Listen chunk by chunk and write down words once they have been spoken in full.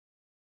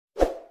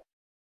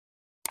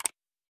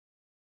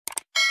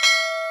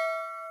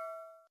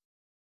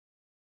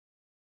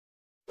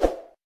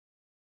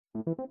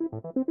Hello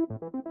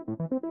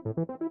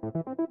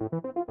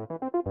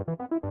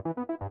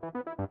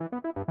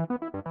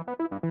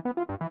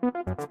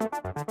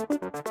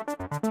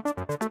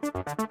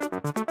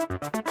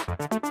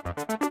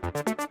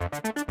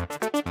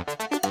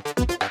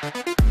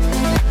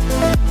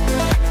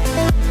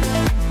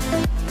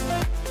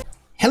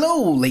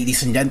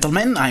ladies and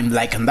gentlemen, I'm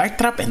Lycan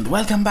Darktrap and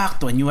welcome back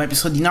to a new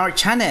episode in our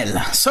channel.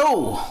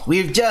 So,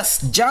 we've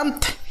just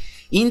jumped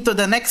into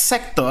the next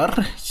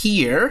sector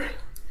here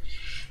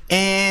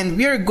and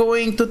we're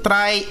going to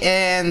try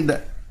and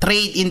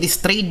trade in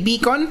this trade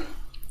beacon.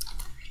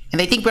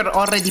 And I think we're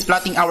already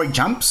plotting our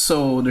jumps,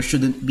 so there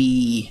shouldn't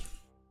be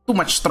too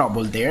much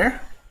trouble there.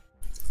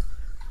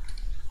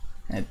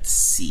 Let's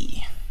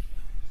see.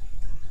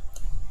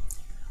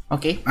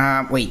 Okay,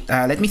 wait,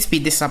 let me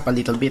speed this up a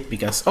little bit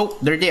because, oh,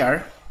 there they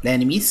are, the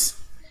enemies.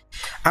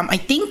 I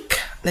think,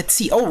 let's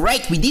see, oh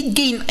right, we did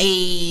gain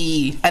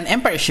an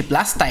Empire ship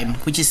last time,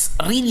 which is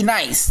really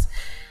nice.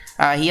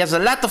 He has a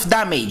lot of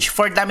damage,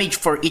 4 damage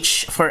for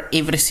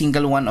every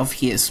single one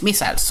of his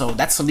missiles, so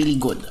that's really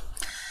good.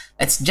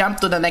 Let's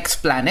jump to the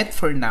next planet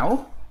for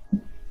now.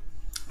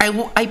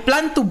 I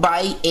plan to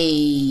buy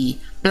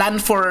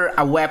for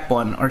a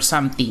weapon or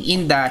something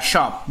in the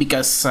shop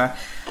because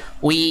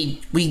we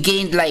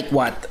gained like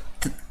what?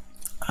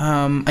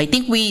 I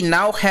think we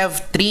now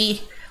have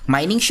 3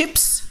 mining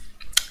ships,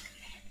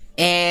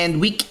 and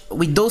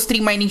with those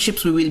 3 mining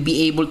ships we will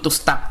be able to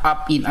stock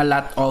up in a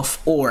lot of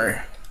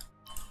ore.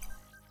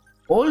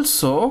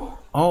 Also,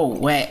 oh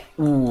wait,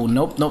 ooh,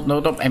 nope,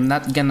 I'm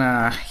not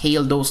gonna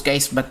hail those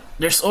guys, but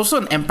there's also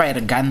an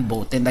Empire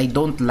gunboat and I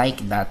don't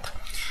like that.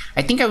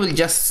 I think I will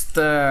just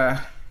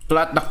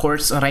plot the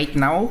course right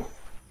now,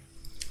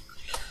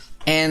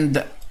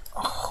 and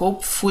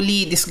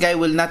hopefully this guy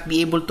will not be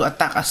able to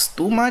attack us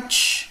too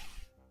much.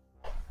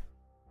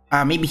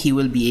 Maybe he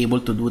will be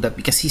able to do that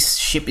because his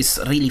ship is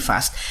really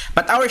fast.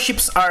 But our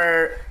ships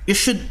are, they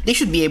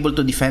should be able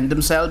to defend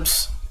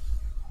themselves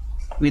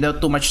without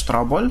too much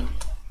trouble.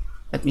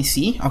 Let me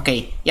see.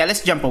 Okay, yeah,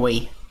 let's jump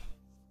away.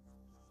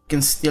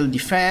 Can still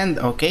defend.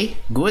 Okay,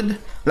 good.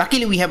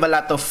 Luckily we have a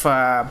lot of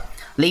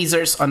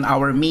lasers on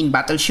our main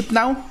battleship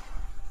now.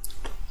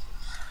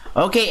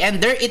 Okay,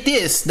 and there it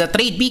is, the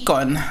trade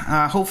beacon.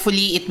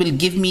 Hopefully it will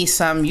give me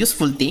some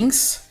useful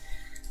things.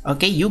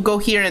 Okay, you go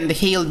here and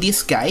hail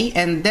this guy,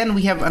 and then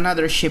we have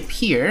another ship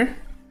here.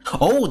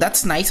 Oh,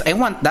 that's nice. I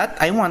want that.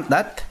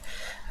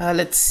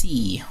 Let's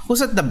see.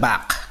 Who's at the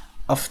back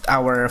of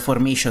our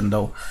formation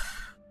though?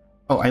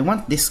 Oh, I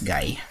want this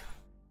guy.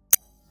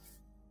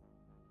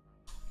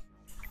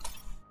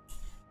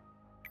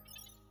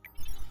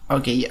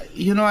 Okay,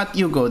 you know what?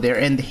 You go there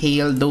and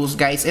hail those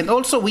guys. And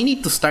also, we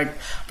need to start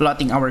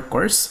plotting our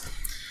course.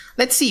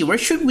 Let's see, where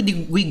should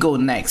we go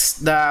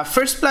next? The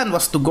first plan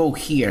was to go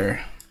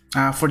here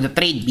for the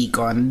trade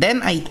beacon.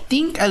 Then I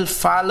think I'll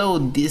follow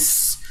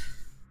this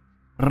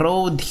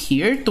road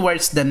here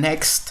towards the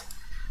next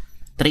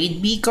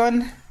trade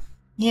beacon.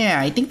 Yeah,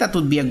 I think that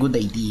would be a good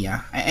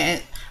idea.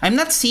 I'm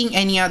not seeing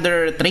any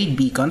other trade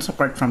beacons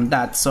apart from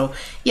that. So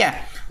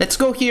yeah, let's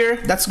go here.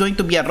 That's going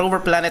to be a rover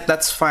planet.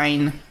 That's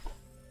fine.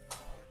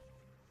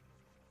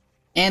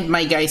 And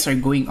my guys are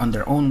going on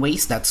their own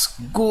ways. That's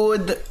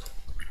good.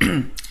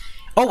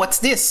 Oh, what's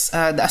this?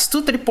 The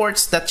Astute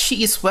reports that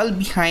she is well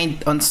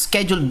behind on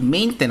scheduled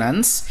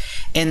maintenance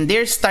and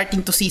they're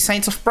starting to see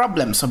signs of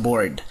problems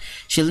aboard.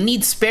 She'll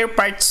need spare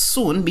parts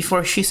soon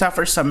before she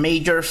suffers a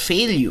major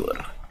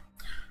failure.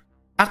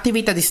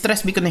 Activate a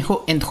distress beacon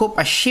and hope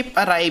a ship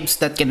arrives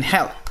that can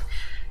help.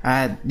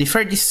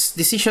 Defer this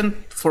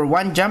decision for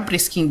 1 jump,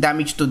 risking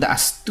damage to the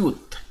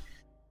Astute.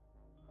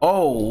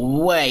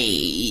 Oh,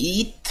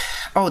 wait.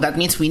 Oh, that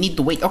means we need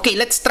to wait. Okay,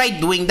 let's try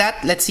doing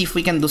that. Let's see if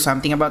we can do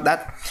something about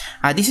that.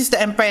 This is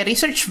the Empire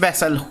research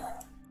vessel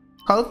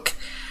Hulk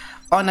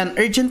on an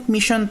urgent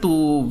mission to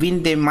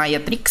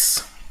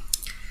Vindemayatrix.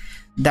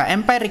 The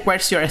Empire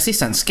requires your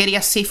assistance. Carry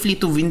us safely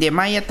to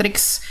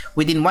Vindemayatrix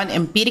within 1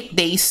 empiric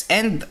days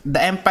and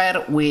the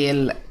Empire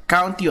will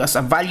count you as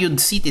a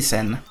valued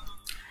citizen.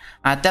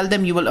 Tell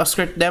them you will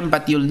escort them,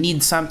 but you'll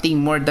need something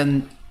more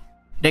than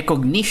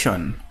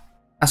recognition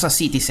as a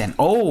citizen.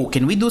 Oh,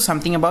 can we do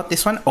something about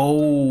this one?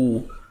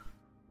 Oh,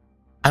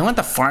 I want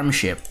a farm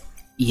ship.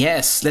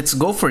 Yes, let's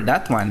go for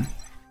that one.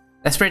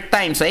 Desperate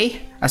times, eh?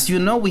 As you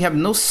know, we have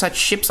no such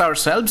ships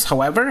ourselves.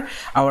 However,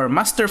 our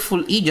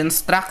masterful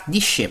agents track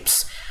these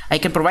ships. I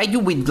can provide you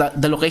with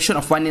the location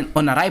of one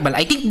on arrival.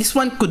 I think this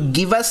one could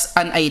give us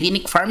an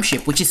ironic farm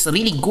ship, which is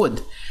really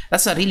good.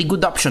 That's a really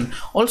good option.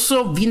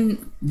 Also,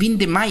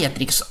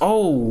 Vindemayatrix.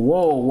 Oh,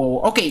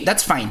 whoa. Okay,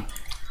 that's fine.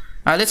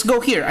 Let's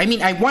go here. I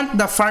mean, I want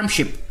the farm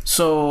ship,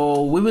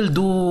 so we will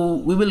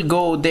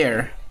go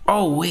there.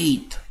 Oh,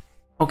 wait.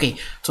 Okay,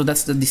 so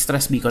that's the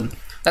distress beacon.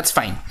 That's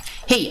fine.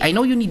 Hey, I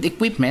know you need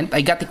equipment.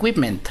 I got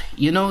equipment.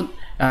 You know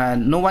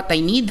what I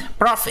need?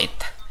 Profit.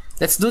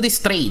 Let's do this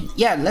trade.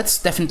 Yeah, let's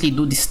definitely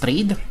do this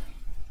trade.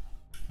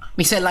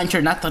 Missile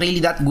launcher, not really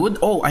that good.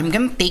 Oh, I'm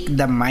gonna take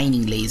the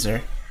mining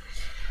laser.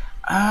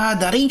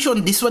 The range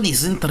on this one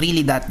isn't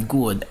really that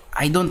good.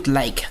 I don't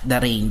like the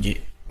range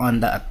on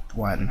that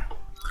one.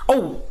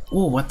 Oh,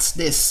 what's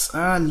this?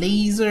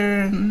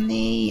 Laser.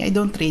 Nay, I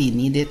don't really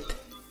need it.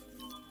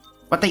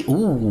 But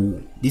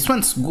this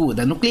one's good.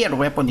 A nuclear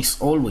weapon is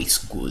always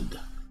good.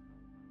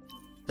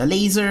 The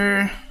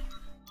laser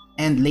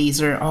and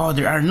laser. Oh,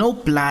 there are no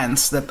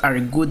plans that are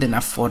good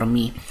enough for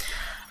me.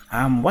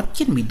 What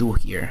can we do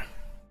here?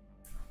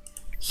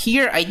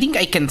 Here, I think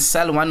I can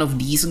sell one of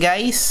these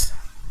guys.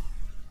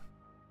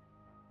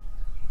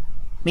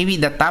 Maybe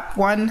the top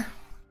one.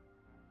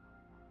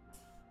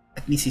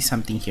 Let me see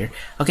something here.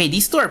 Okay,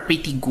 these two are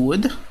pretty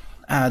good.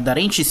 The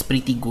range is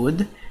pretty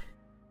good.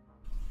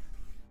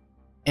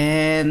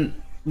 And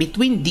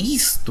between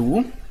these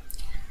two,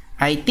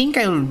 I think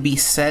I will be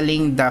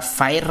selling the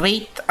fire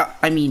rate.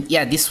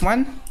 This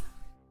one.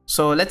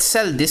 So let's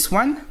sell this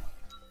one.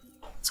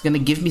 It's gonna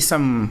give me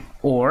some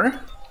ore.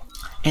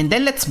 And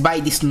then let's buy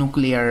this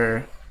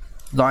nuclear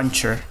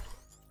launcher.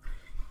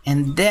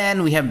 And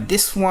then we have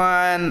this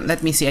one.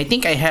 Let me see. I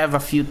think I have a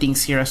few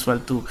things here as well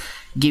to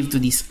give to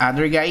these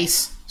other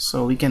guys.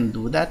 So we can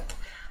do that.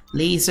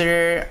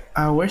 Laser.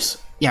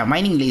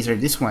 Mining laser.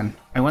 This one.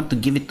 I want to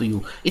give it to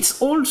you.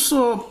 It's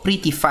also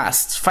pretty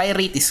fast. Fire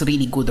rate is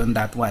really good on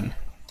that one.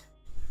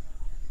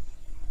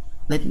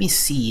 Let me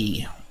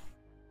see.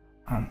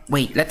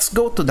 Wait, let's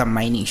go to the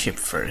mining ship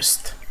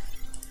first.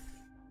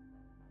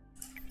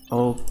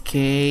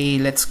 Okay,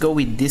 let's go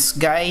with this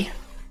guy.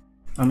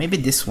 Or maybe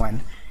this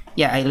one.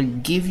 Yeah, I'll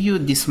give you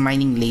this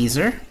mining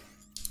laser.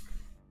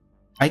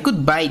 I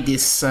could buy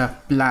this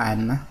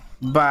plan,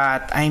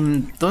 but I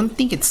don't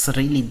think it's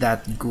really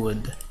that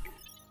good.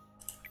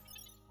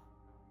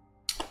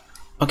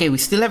 Okay, we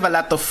still have a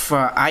lot of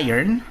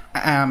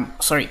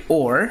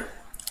ore.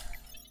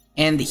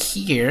 And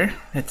here,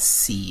 let's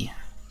see.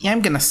 Yeah,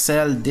 I'm gonna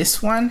sell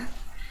this one.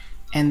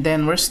 And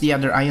then where's the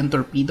other ion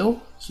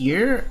torpedo?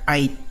 Here,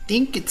 I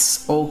think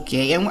it's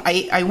okay. And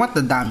I want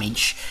the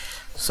damage.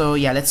 So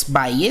yeah, let's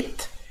buy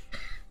it.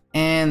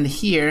 And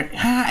here,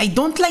 I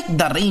don't like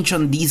the range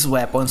on these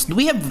weapons. Do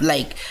we have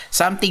like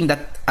something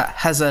that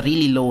has a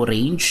really low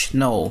range?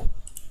 No.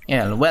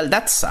 Yeah, well,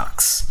 that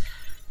sucks.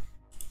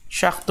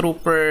 Shock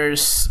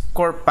troopers,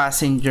 core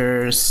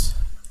passengers.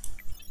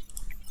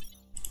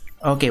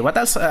 Okay, what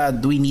else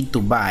do we need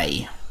to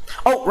buy?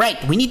 Oh, right,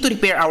 we need to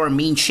repair our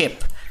main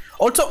ship.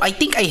 Also, I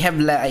think I have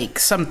like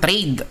some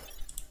trade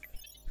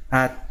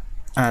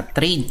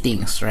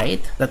things,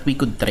 right? That we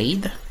could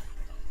trade.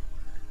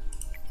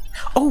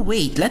 Oh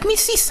wait, let me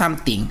see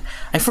something.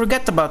 I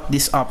forgot about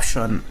this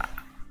option.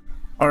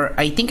 Or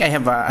I think I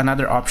have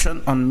another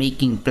option on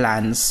making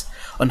plans,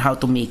 on how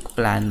to make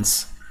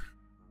plans.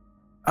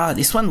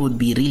 This one would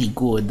be really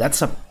good.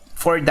 That's a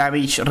 4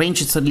 damage.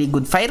 Range is really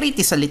good. Fire rate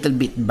is a little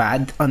bit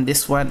bad on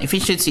this one.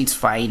 Efficiency is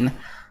fine.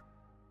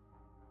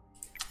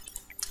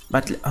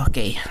 But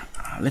okay,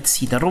 let's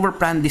see. The rover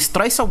plan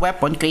destroys a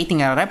weapon,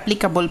 creating a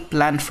replicable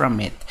plan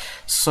from it.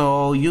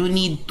 So you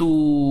need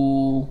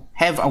to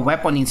have a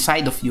weapon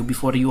inside of you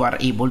before you are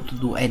able to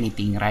do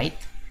anything, right?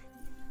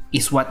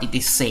 Is what it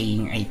is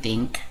saying, I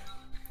think.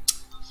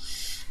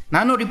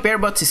 Nano repair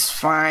bots is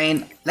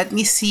fine. Let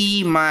me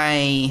see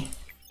my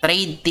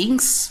trade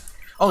things.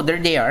 Oh,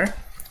 there they are.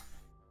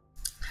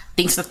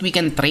 Things that we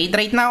can trade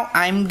right now.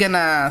 I'm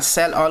gonna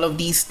sell all of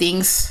these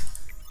things.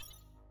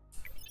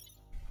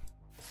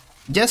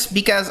 Just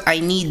because I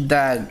need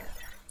the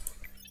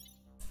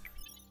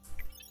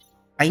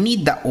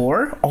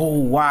ore. Oh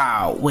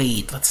wow,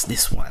 wait, what's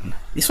this one?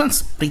 This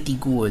one's pretty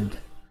good,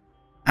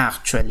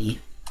 actually.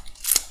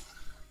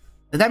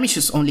 The damage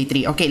is only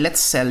 3. Okay, let's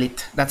sell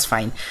it. That's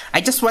fine. I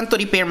just want to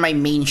repair my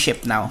main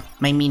ship now.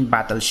 My main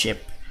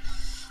battleship.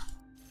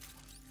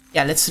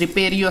 Yeah, let's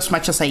repair you as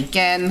much as I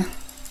can.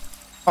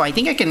 Oh, I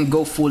think I can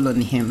go full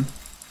on him.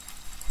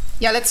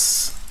 Yeah,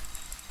 let's...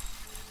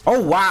 Oh,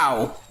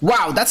 wow.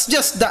 Wow, that's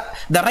just the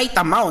right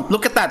amount.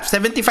 Look at that.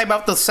 75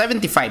 out of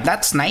 75.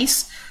 That's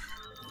nice.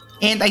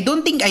 And I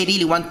don't think I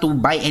really want to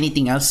buy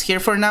anything else here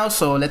for now.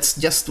 So let's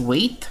just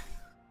wait.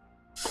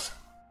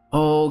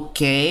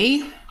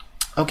 Okay.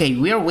 Okay,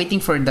 we are waiting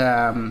for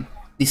the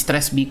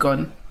distress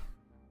beacon.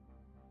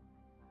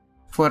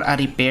 For a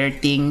repair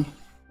thing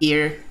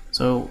here.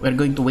 So we're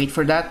going to wait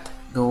for that.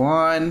 Go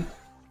on.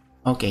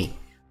 Okay.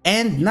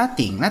 And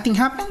nothing. Nothing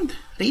happened?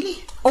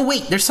 Really? Oh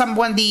wait, there's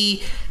someone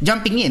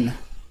jumping in.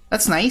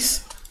 That's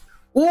nice.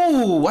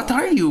 Ooh, what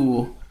are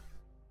you?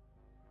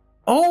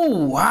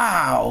 Oh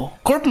wow.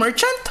 Corp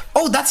merchant?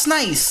 Oh, that's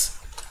nice.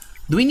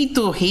 Do we need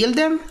to hail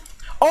them?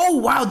 Oh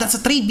wow, that's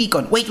a trade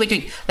beacon. Wait.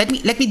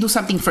 Let me do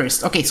something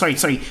first. Okay,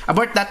 sorry.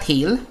 Abort that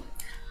hail.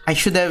 I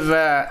should have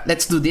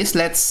let's do this.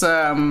 Let's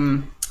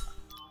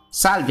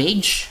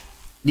salvage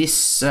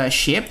this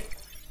ship.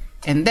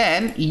 And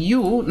then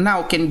you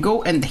now can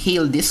go and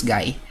hail this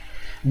guy.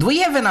 Do we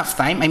have enough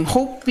time? I'm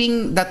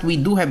hoping that we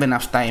do have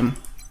enough time.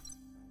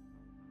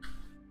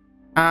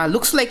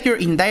 Looks like you're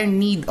in dire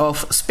need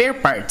of spare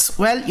parts.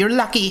 Well, you're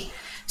lucky.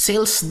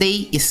 Sales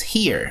day is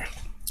here.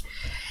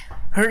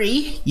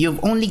 Hurry, you've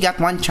only got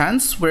one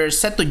chance. We're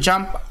set to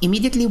jump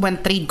immediately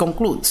when trade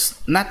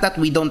concludes. Not that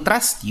we don't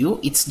trust you,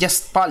 it's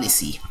just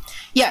policy.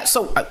 Yeah,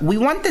 so we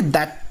wanted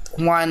that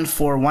one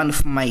for one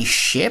of my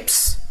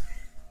ships.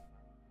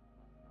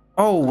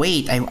 Oh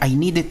wait, I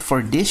need it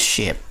for this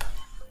ship.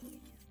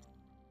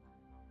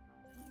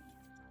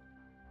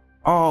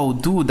 Oh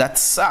dude, that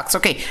sucks.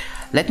 Okay,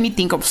 let me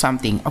think of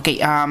something. Okay,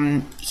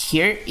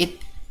 here it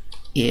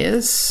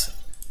is.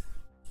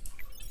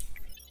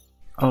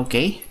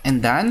 Okay,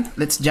 and then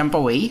let's jump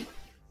away.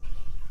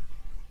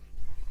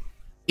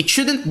 It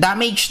shouldn't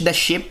damage the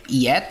ship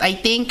yet, I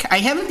think. I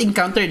haven't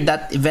encountered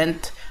that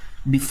event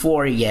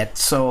before yet,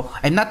 so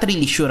I'm not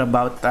really sure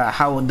about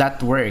how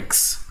that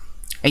works.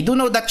 I do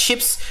know that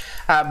ships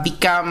they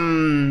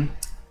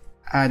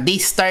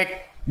start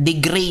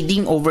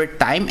degrading over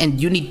time,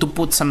 and you need to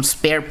put some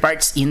spare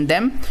parts in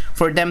them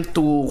for them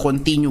to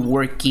continue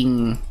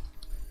working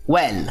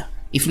well.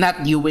 If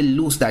not, you will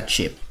lose that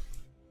ship.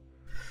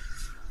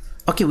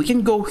 Okay, we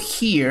can go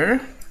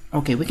here.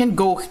 Okay, we can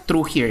go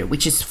through here,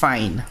 which is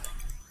fine.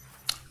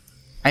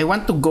 I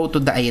want to go to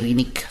the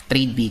Irenic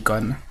trade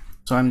beacon,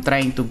 so I'm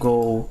trying to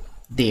go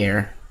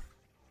there.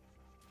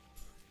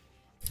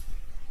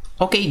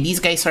 Okay, these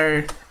guys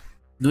are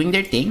doing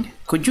their thing.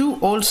 Could you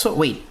also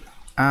wait?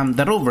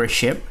 The rover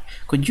ship.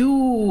 Could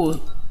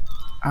you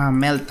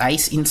melt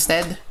ice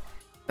instead?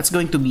 That's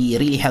going to be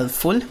really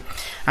helpful.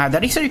 The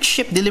research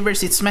ship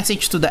delivers its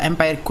message to the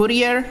Empire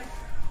courier,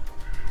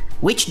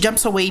 which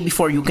jumps away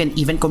before you can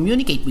even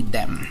communicate with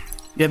them.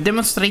 You have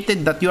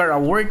demonstrated that you are a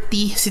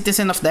worthy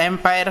citizen of the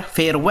Empire.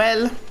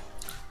 Farewell.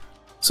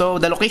 So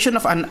the location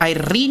of an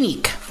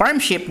Irenic farm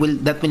ship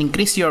that will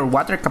increase your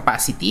water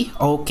capacity.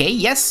 Okay,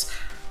 yes.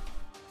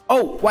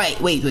 Oh,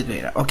 wait.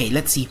 Okay,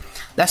 let's see.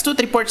 The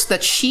astute reports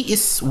that she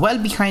is well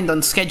behind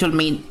on scheduled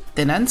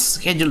maintenance,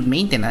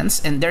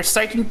 and they're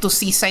starting to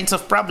see signs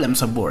of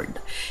problems aboard.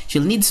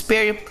 She'll need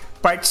spare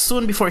parts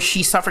soon before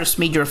she suffers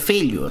major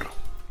failure.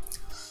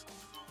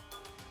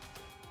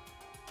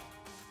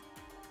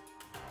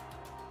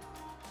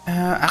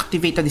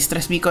 Activate a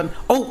distress beacon.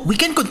 Oh, we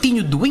can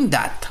continue doing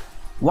that.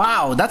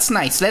 Wow, that's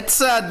nice.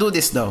 Let's do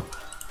this though.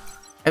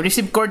 I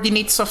received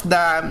coordinates of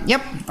the...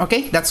 Yep,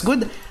 okay, that's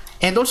good.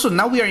 And also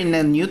now we are in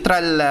a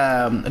neutral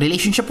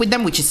relationship with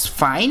them, which is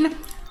fine.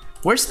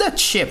 Where's that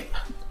ship?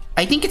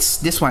 I think it's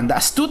this one. The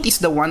Astute is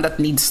the one that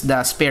needs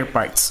the spare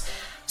parts.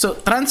 So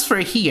transfer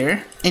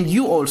here, and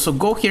you also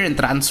go here and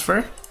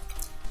transfer.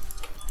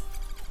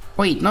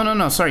 Wait,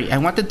 no, sorry. I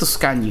wanted to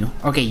scan you.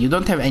 Okay, you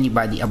don't have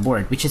anybody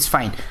aboard, which is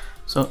fine.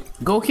 So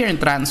go here and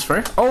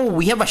transfer. Oh,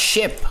 we have a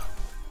ship.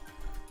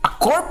 A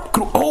corp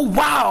crew. Oh,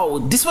 wow.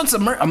 This one's a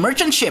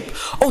merchant ship.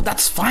 Oh,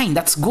 that's fine.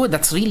 That's good.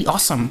 That's really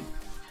awesome.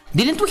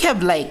 Didn't we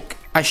have like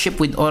a ship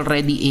with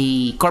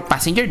already a corp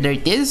passenger? There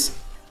it is.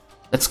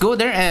 Let's go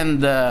there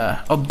and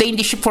obtain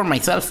the ship for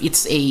myself.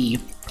 It's a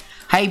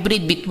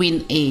hybrid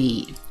between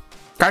a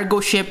cargo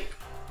ship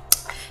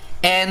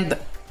and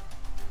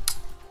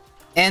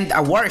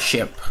a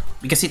warship,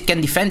 because it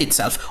can defend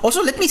itself.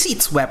 Also, let me see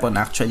its weapon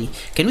actually.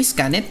 Can we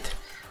scan it?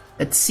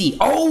 Let's see.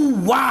 Oh,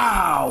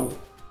 wow.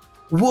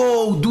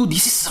 Whoa, dude,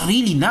 this is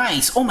really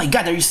nice. Oh my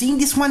god, are you seeing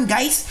this one,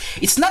 guys?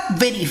 It's not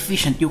very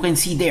efficient, you can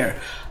see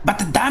there. But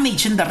the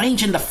damage and the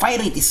range and the fire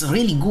rate is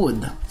really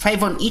good.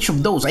 5 on each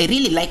of those. I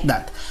really like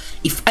that.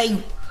 If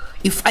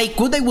I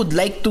could, I would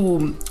like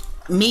to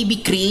maybe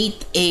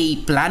create a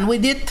plan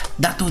with it.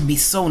 That would be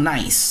so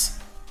nice.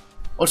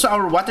 Also,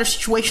 our water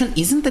situation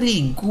isn't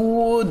really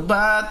good,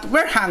 but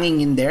we're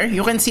hanging in there.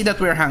 You can see that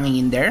we're hanging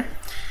in there.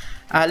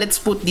 Let's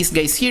put these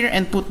guys here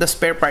and put the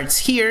spare parts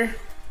here.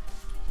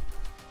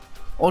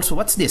 Also,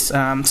 what's this?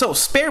 So,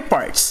 spare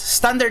parts.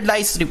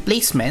 Standardized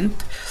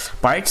replacement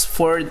parts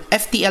for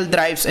FTL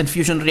drives and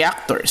fusion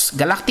reactors.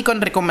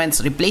 Galacticon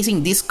recommends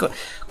replacing these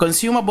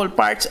consumable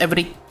parts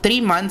every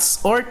 3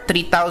 months or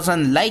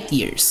 3,000 light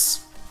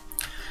years.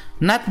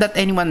 Not that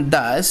anyone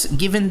does,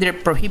 given their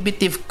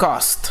prohibitive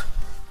cost.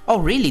 Oh,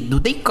 really? Do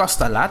they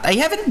cost a lot? I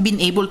haven't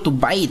been able to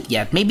buy it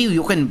yet. Maybe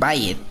you can buy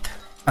it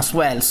as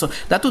well. So,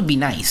 that would be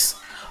nice.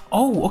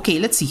 Oh, okay.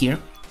 Let's see here.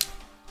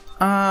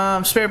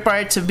 Spare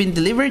parts have been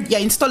delivered. Yeah,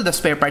 install the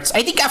spare parts.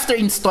 I think after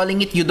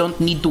installing it, you don't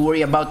need to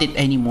worry about it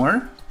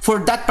anymore. For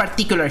that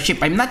particular ship,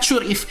 I'm not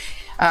sure if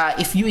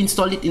you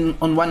install it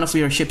on one of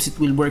your ships, it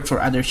will work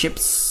for other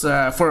ships,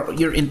 for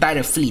your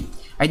entire fleet.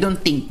 I don't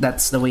think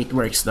that's the way it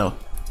works though.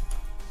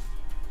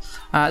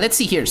 Let's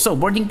see here. So,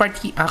 boarding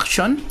party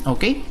action.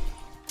 Okay.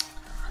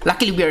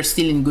 Luckily, we are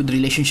still in good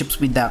relationships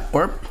with the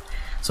Corp,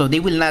 so they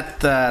will not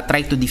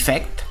try to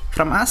defect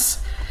from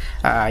us.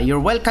 Your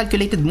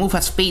well-calculated move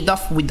has paid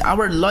off with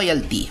our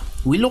loyalty.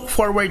 We look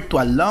forward to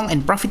a long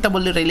and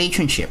profitable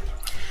relationship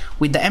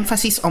with the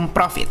emphasis on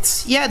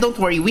profits. Yeah, don't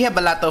worry. We have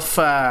a lot of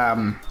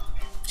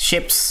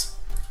ships.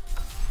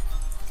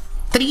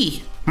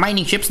 3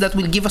 mining ships that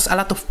will give us a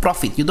lot of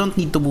profit. You don't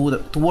need to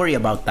worry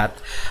about that.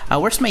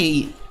 Where's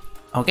my...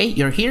 Okay,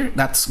 you're here.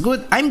 That's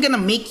good. I'm gonna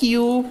make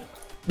you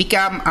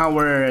become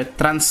our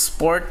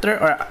transporter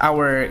or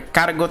our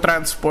cargo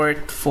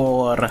transport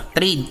for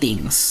trade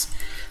things.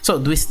 So,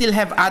 do we still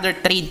have other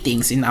trade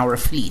things in our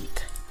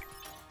fleet?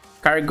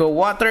 Cargo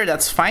water,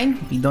 that's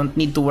fine. We don't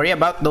need to worry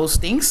about those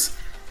things.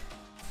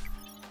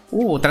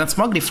 Ooh,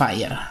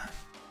 transmogrifier.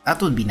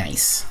 That would be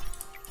nice.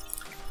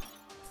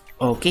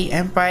 Okay,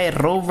 Empire,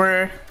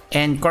 Rover,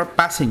 and Corp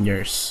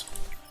passengers.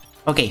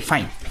 Okay,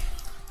 fine.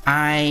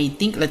 I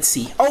think, let's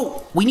see.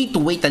 Oh, we need to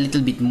wait a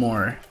little bit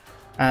more.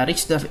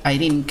 Reach the, I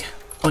think,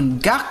 on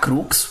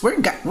Gakrooks. Where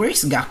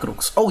is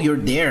Gakrooks? Oh, you're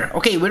there.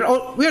 Okay,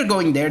 we're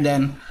going there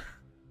then.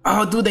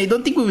 Oh, dude, I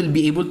don't think we will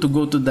be able to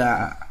go to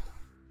the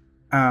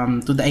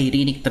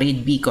Irenic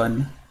trade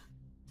beacon.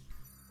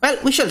 Well,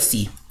 we shall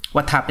see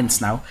what happens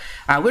now.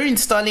 We're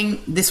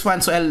installing this one,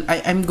 so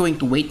I'm going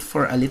to wait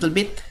for a little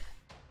bit.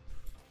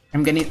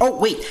 I'm gonna. Oh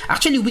wait,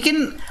 actually, we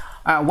can.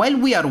 While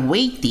we are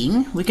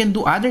waiting, we can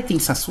do other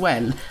things as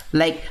well,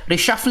 like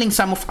reshuffling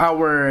some of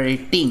our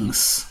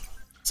things,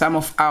 some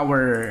of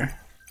our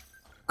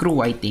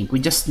crew. I think we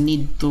just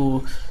need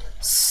to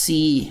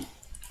see.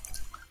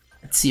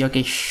 Let's see.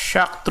 Okay,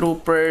 shock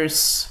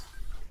troopers,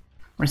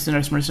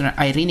 mercenaries,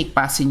 Irenic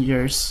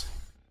passengers.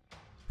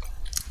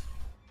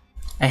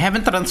 I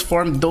haven't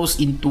transformed those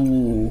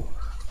into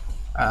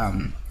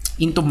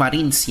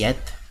marines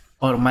yet,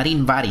 or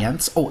marine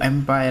variants. Oh,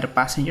 Empire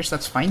passengers,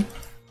 that's fine.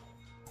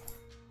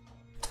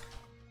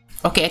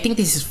 Okay, I think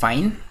this is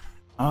fine.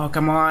 Oh,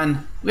 come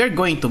on. We're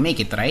going to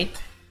make it, right?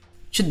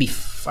 Should be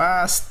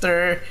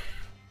faster.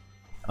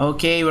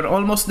 Okay, we're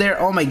almost there.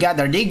 Oh my god,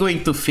 are they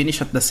going to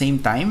finish at the same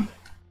time?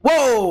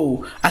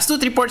 Whoa!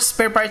 Astute reports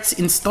spare parts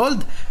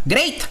installed.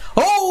 Great!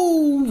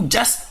 Oh!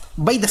 Just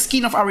by the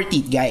skin of our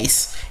teeth,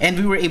 guys. And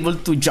we were able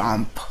to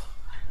jump.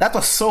 That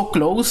was so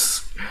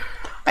close.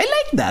 I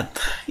like that.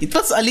 It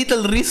was a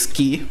little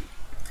risky.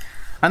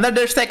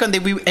 Another second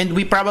and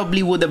we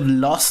probably would have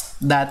lost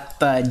that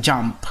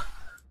jump.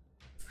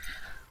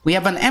 We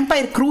have an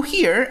Empire crew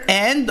here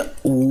and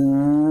whoa,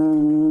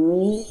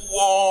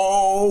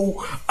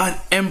 an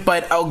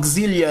Empire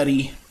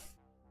auxiliary.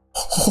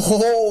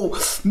 Oh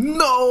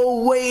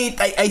no,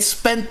 wait, I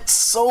spent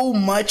so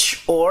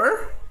much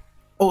ore.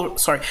 Oh,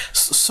 sorry,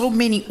 so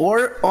many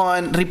ore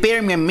on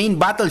repairing my main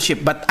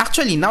battleship, but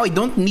actually now I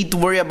don't need to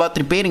worry about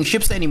repairing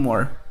ships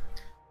anymore.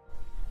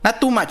 Not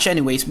too much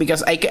anyways,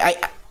 because I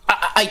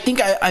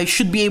think I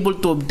should be able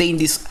to obtain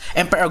this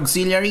Empire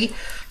auxiliary.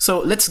 So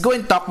let's go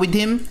and talk with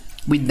them.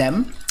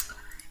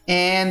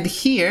 And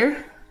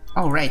here,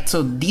 all right,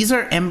 so these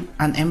are an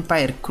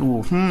Empire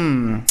crew.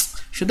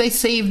 Should I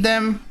save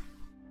them?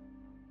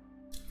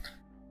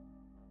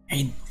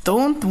 I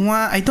don't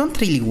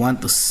really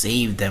want to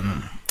save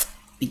them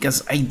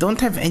because I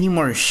don't have any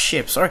more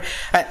ships. Or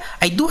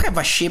I do have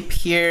a ship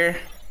here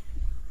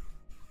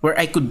where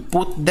I could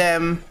put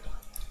them.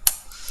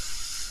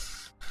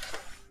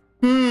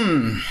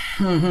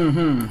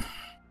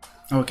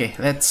 Okay,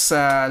 let's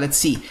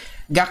see.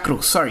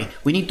 Gakrooks, sorry.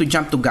 We need to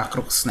jump to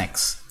Gakrooks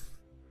next.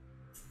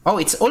 Oh,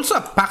 it's also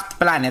a packed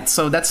planet,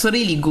 so that's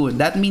really good.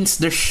 That means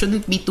there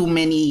shouldn't be too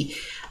many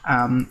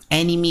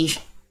enemies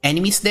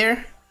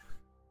there.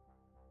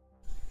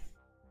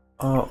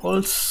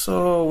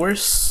 Also,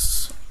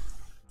 where's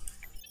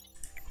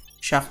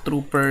shock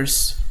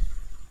troopers?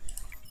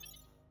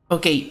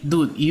 Okay,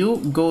 dude, you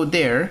go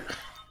there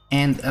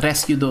and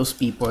rescue those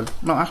people.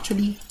 No,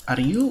 actually,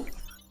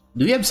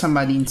 do you have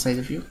somebody inside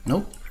of you?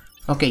 Nope.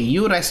 Okay,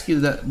 you rescue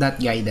that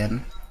guy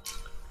then.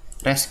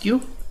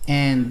 Rescue.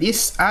 And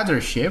this other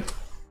ship.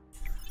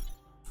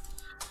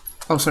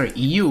 Oh, sorry.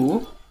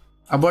 You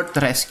abort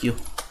the rescue.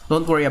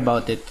 Don't worry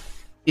about it.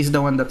 He's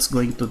the one that's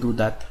going to do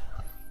that.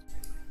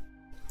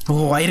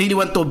 Oh, I really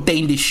want to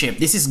obtain this ship.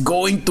 This is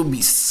going to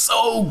be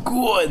so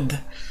good.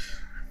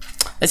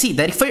 Let's see.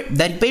 The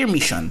repair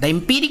mission. The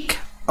Empiric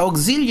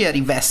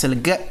Auxiliary Vessel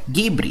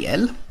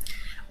Gabriel,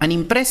 an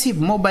impressive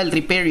mobile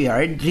repair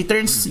yard,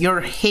 returns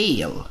your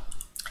hail.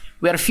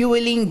 We are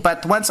fueling,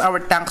 but once our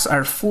tanks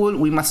are full,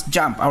 we must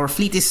jump. Our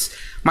fleet is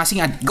massing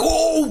at...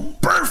 Oh,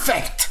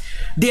 perfect!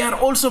 They are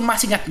also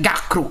massing at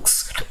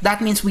Gakrooks.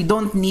 That means we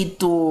don't need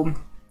to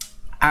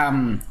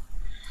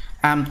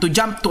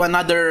jump to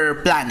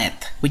another planet.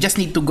 We just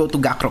need to go to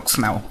Gakrooks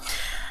now.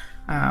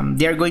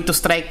 They are going to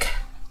strike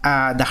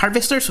the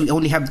harvesters. We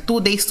only have 2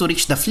 days to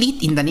reach the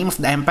fleet. In the name of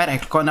the Empire,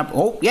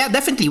 oh, yeah,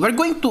 definitely. We're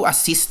going to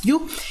assist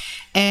you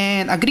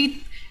and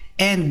agree.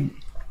 And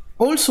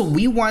also,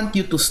 we want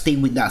you to stay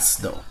with us,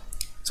 though.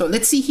 So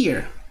let's see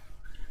here.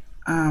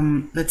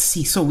 Let's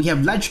see. So we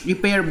have large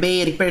repair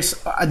bay, repairs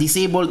a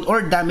disabled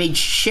or damaged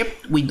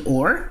ship with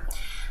ore.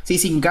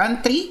 Seizing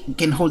gantry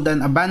can hold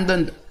an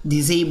abandoned,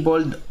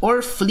 disabled,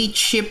 or fleet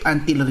ship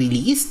until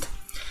released.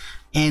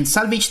 And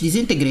salvage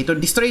disintegrator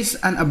destroys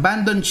an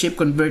abandoned ship,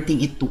 converting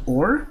it to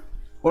ore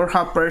or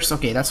hoppers.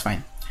 Okay, that's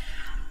fine.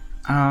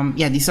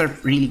 Yeah, these are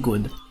really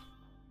good.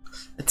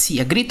 Let's see.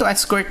 Agree to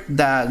escort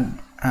the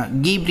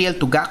Gabriel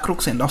to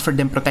Gakrooks and offer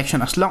them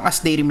protection as long as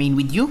they remain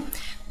with you.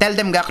 Tell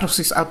them Gakrooks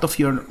is out of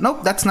your...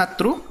 Nope, that's not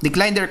true.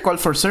 Decline their call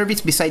for service.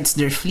 Besides,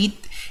 their fleet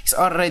is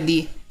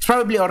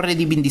probably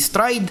already been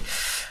destroyed,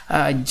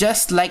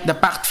 just like the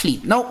packed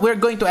fleet. No, we're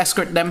going to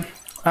escort them.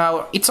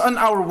 It's on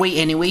our way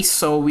anyway,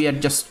 so we are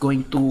just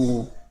going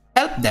to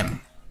help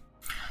them.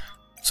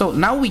 So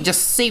now we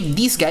just save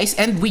these guys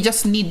and we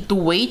just need to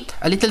wait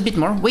a little bit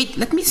more. Wait,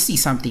 let me see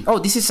something. Oh,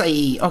 this is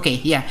a...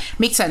 Okay, yeah,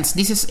 makes sense.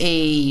 This is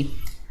a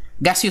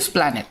gaseous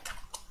planet.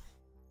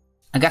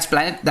 A gas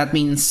planet, that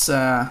means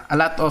a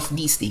lot of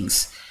these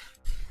things.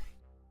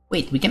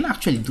 Wait, we can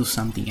actually do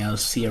something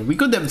else here. We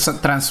could have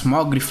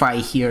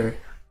transmogrify here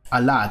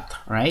a lot,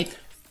 right?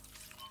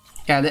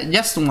 Yeah,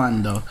 just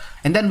one though.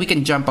 And then we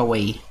can jump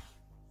away.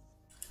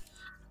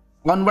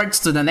 Onwards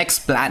to the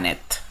next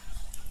planet.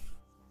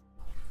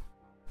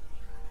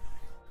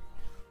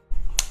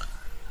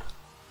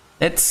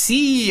 Let's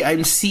see.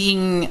 I'm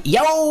seeing...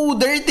 Yo,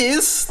 there it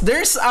is.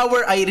 There's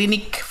our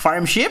ironic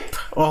farm ship.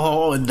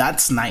 Oh,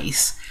 that's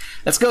nice.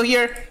 Let's go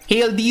here.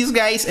 Hail these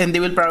guys and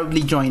they will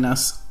probably join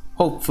us.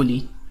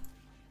 Hopefully.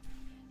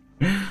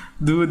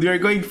 Dude, we are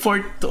going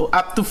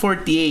up to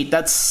 48.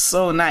 That's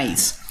so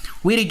nice.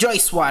 We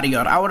rejoice,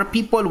 warrior. Our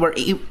people were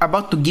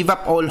about to give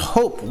up all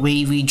hope.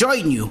 We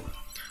join you.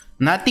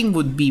 Nothing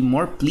would be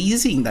more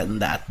pleasing than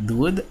that,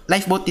 dude.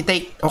 Lifeboat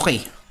detect.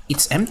 Okay,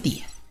 it's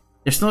empty.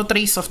 There's no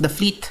trace of the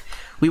fleet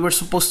we were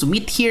supposed to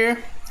meet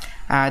here.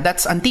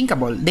 That's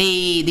unthinkable.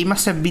 They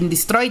must have been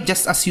destroyed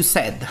just as you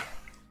said.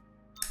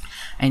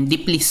 I'm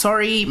deeply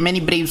sorry. Many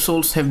brave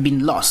souls have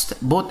been lost,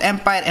 both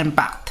Empire and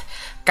Pact.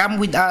 Come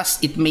with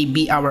us. It may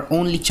be our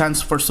only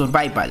chance for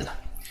survival.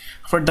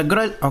 For the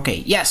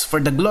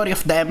glory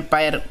of the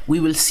Empire, we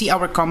will see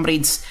our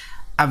comrades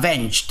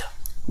avenged.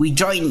 We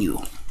join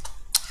you.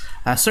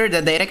 Sir,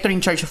 the director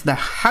in charge of the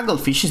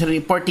Hagglefish is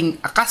reporting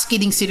a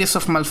cascading series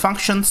of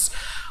malfunctions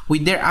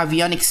with their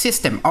avionics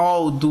system.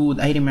 Oh, dude,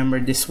 I remember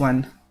this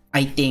one.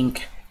 I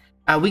think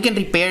we can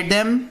repair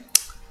them.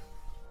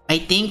 I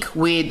think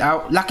with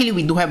luckily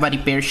we do have a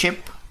repair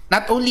ship.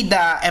 Not only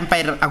the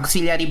Empire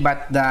Auxiliary,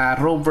 but the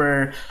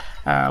rover.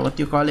 What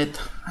do you call it?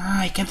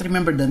 I can't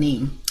remember the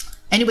name.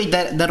 Anyway,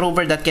 the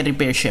rover that can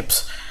repair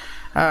ships.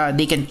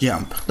 They can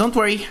jump. Don't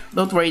worry.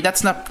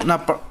 That's not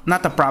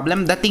a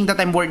problem. The thing that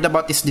I'm worried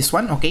about is this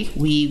one. Okay,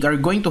 we are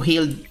going to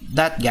hail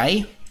that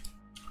guy.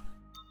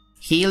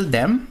 Hail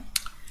them.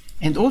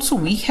 And also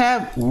we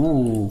have...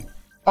 Ooh.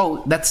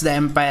 Oh, that's the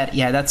Empire.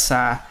 Yeah, that's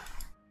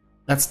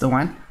the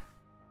one.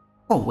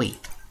 Oh,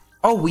 wait.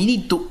 Oh, we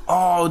need to...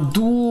 Oh,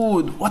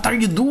 dude. What are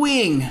you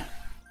doing?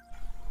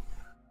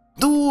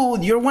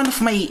 Dude, you're one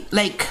of my...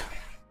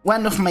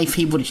 one of my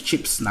favorite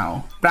ships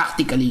now.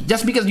 Practically.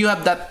 Just because you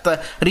have that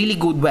really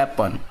good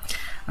weapon.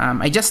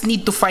 I just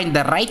need to find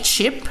the right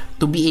ship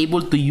to be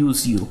able to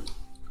use you.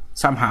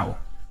 Somehow.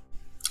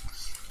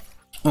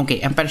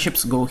 Okay, Empire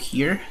ships go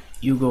here.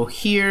 You go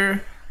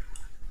here.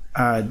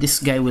 This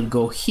guy will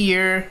go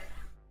here.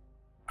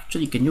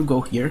 Actually, can you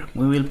go here?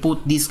 We will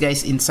put these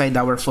guys inside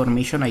our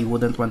formation. I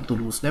wouldn't want to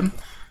lose them.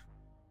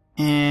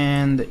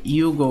 And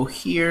you go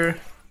here.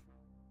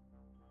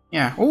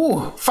 Yeah.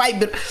 Oh,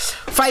 five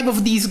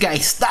of these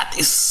guys. That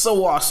is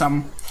so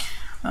awesome.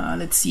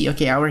 Let's see.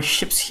 Okay, our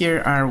ships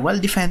here are well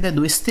defended.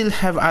 We still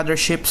have other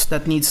ships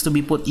that needs to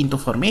be put into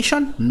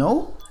formation.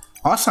 No?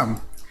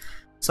 Awesome.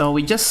 So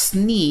we just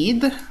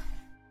need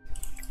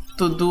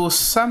to do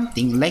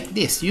something like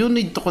this. You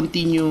need to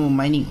continue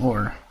mining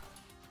ore.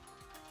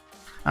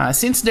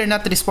 Since they're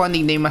not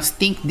responding, they must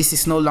think this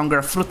is no longer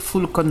a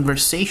fruitful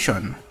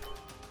conversation.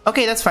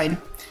 Okay, that's fine.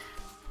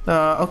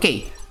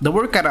 Okay, the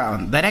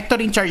workaround.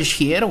 Director in charge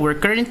here. We're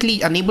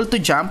currently unable to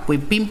jump.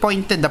 We've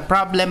pinpointed the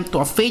problem to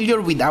a failure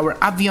with our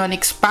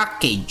avionics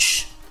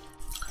package.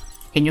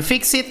 Can you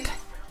fix it?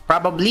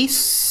 Probably.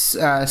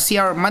 See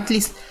our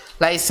monthly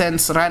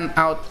license run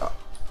out.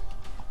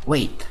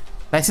 Wait.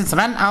 License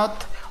run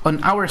out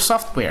on our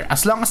software.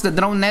 As long as the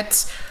drone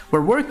nets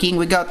were working,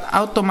 we got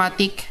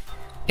automatic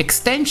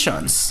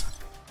extensions.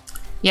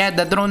 Yeah,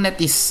 the drone net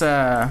is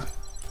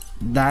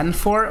done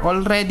for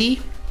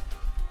already.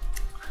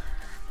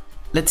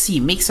 Let's see,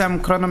 make some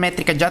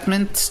chronometric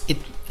adjustments.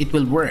 It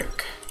will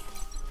work.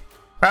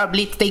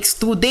 Probably it takes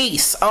 2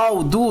 days.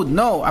 Oh, dude,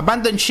 no.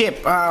 Abandon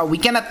ship. We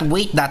cannot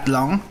wait that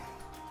long.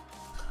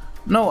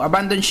 No,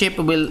 abandon ship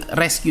will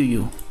rescue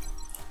you.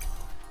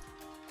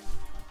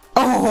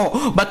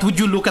 Oh, but would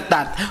you look at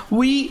that?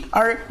 We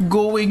are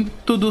going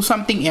to do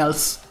something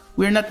else.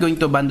 We're not going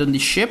to abandon the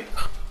ship.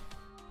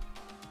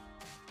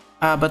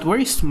 But where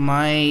is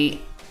my...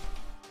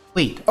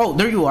 Wait, oh,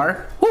 there you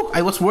are. Whew,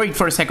 I was worried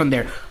for a second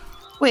there.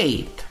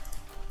 Wait,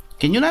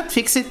 can you not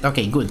fix it?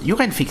 Okay, good, you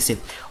can fix it.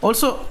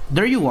 Also,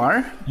 there you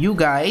are. You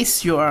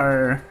guys, you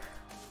are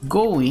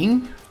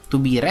going to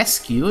be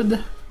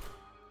rescued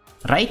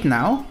right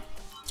now.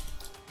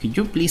 Could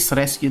you please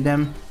rescue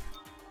them?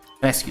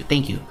 Rescue,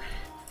 thank you.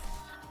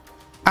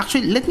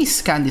 Actually, let me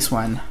scan this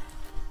one.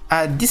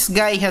 This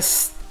guy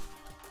has...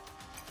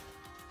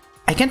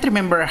 I can't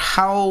remember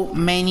how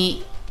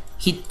many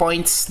hit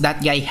points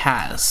that guy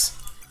has.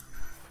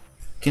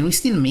 Can we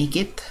still make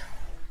it?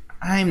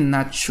 I'm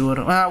not sure.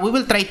 We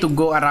will try to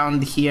go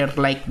around here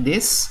like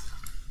this.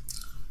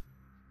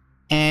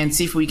 and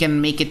see if we can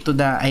make it to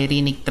the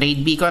Irenic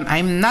trade beacon.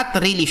 I'm not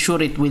really sure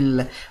we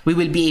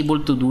will be able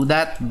to do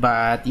that,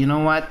 but you know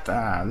what?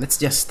 Let's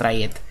just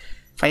try it.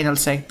 Final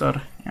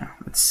sector. Yeah,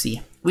 let's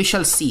see. We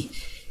shall see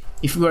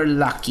if we are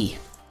lucky.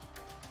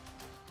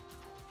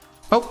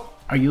 Oh,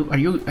 are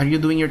you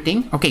doing your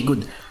thing? Okay,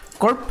 good.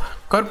 Corp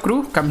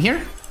crew, come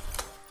here.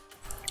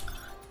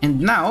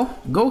 And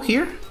now go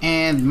here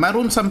and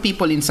maroon some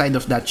people inside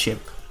of that ship.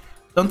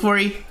 Don't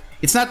worry,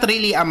 it's not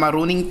really a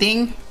marooning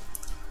thing.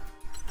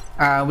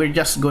 We're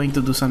just going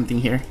to do something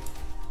here.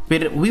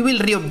 We will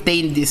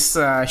reobtain this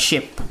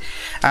ship.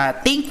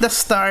 Thank the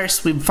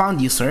stars we've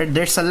found you, sir.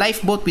 There's a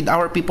lifeboat with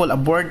our people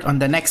aboard on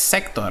the next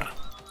sector.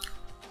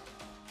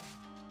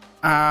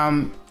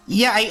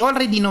 Yeah, I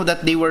already know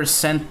that they were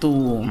sent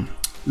to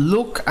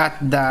look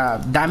at the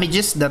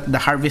damages that the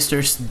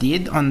harvesters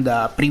did on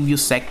the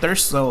previous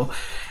sectors, so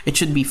it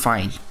should be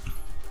fine.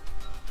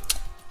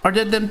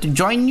 Order them to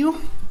join you.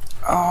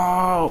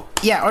 Oh,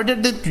 yeah, order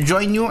them to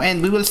join you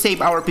and we will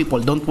save our people,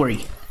 don't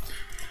worry.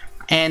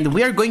 And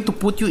we are going to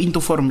put you into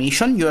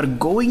formation. You are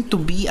going to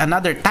be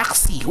another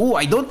taxi. Oh,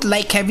 I don't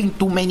like having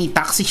too many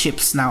taxi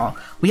ships now.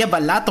 We have a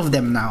lot of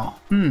them now.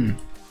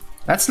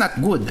 That's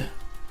not good.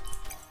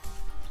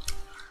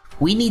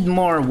 We need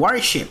more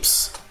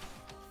warships.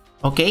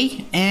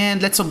 Okay, and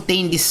let's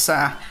obtain this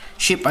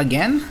ship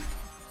again.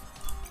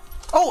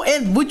 Oh,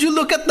 and would you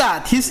look at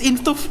that? He's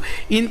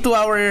into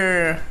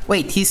our...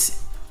 Wait, he's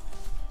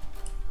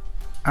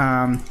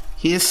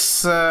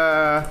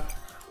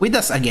with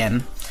us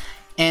again.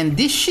 And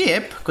this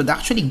ship could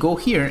actually go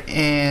here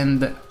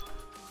and...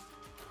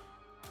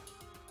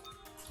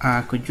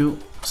 could you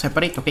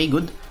separate? Okay,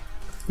 good.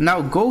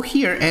 Now go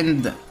here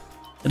and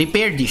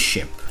repair this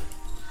ship.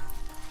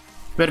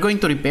 We're going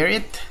to repair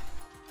it.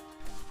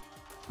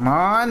 Come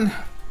on.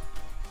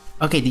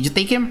 Okay, did you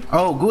take him?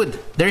 Oh, good.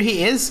 There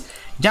he is.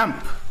 Jump.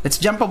 Let's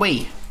jump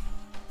away.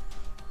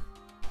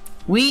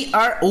 We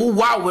are... Oh,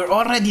 wow. We're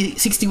already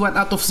 61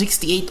 out of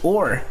 68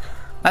 ore.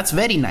 That's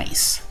very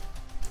nice.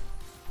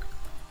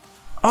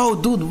 Oh,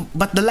 dude.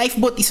 But the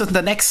lifeboat is on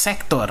the next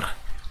sector.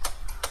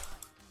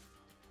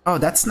 Oh,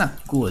 that's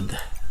not good.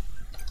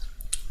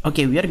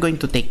 Okay, we are going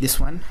to take this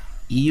one.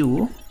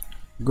 You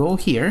go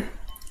here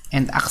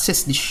and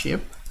access this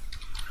ship.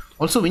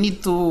 Also, we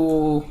need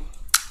to...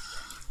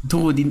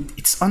 Dude,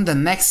 it's on the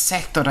next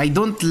sector. I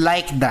don't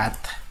like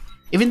that.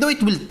 Even though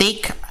it will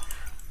take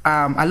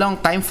a long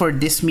time for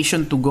this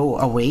mission to go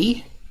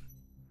away,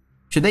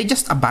 should I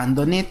just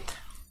abandon it?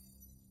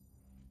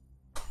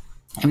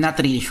 I'm not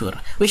really sure.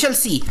 We shall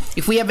see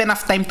if we have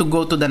enough time to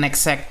go to the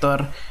next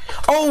sector.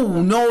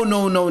 Oh,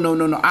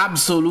 no.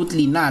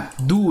 Absolutely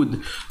not.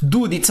 Dude,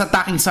 it's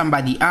attacking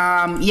somebody.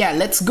 Yeah,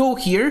 let's go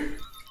here.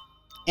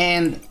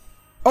 And...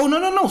 Oh,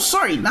 no.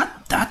 Sorry,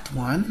 not that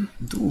one.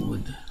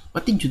 Dude,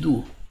 what did you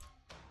do?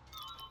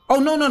 Oh,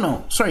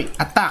 no. Sorry,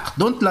 attack.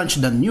 Don't launch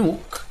the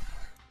nuke.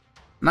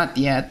 Not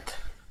yet.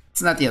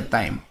 It's not yet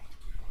time.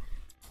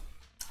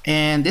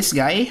 And this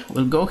guy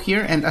will go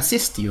here and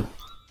assist you.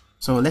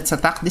 So let's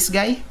attack this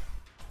guy.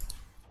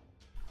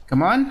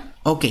 Come on.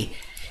 Okay.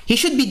 He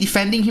should be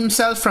defending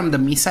himself from the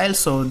missile,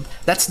 so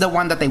that's the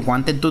one that I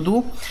wanted to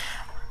do.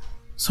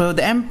 So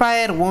the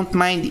Empire won't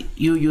mind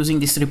you using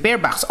this repair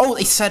box. Oh,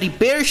 it's a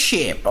repair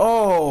ship.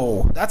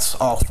 Oh, that's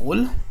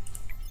awful.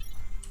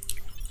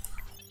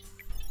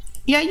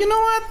 Yeah, you know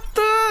what?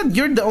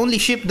 You're the only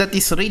ship that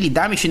is really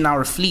damaged in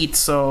our fleet.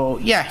 So,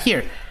 yeah,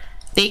 here.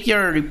 Take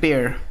your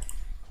repair.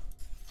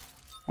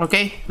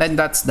 Okay, then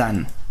that's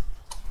done.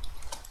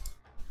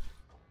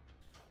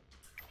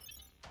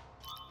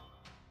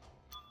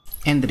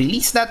 And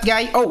release that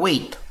guy. Oh,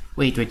 wait.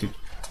 Wait,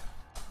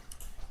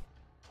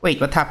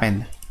 what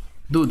happened?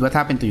 Dude, what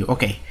happened to you?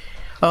 Okay.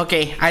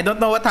 Okay, I don't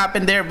know what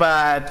happened there,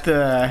 but...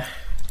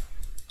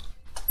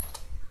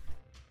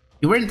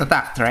 you weren't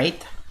attacked,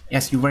 right?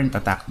 Yes, you weren't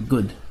attacked.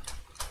 Good.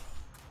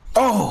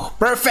 Oh,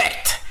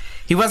 perfect!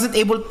 He wasn't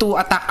able to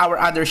attack our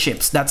other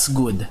ships. That's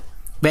good.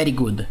 Very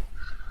good.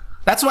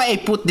 That's why I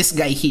put this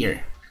guy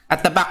here,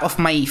 at the back of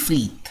my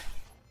fleet.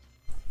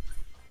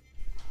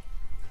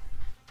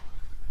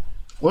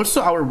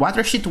 Also, our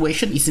water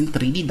situation isn't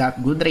really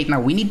that good right now.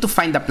 We need to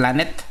find a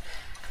planet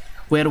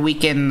where we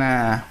can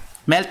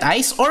melt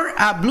ice, or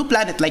a blue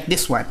planet like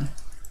this one.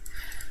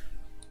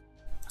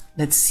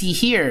 Let's see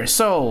here.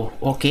 So,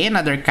 okay,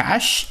 another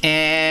cache.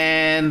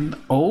 And,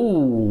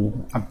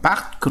 oh, a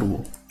packed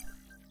crew.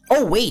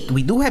 Oh, wait,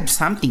 we do have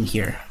something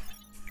here.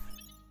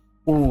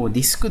 Oh,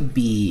 this could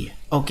be...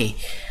 Okay.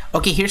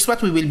 Okay, here's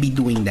what we will be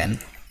doing then.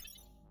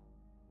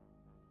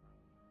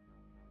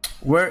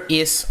 Where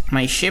is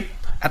my ship?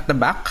 At the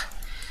back?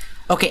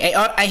 Okay,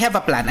 I have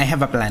a plan. I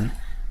have a plan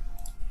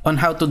on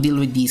how to deal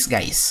with these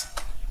guys.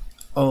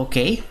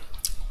 Okay.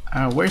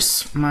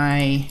 Where's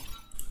my...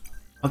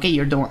 Okay,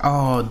 you're the one.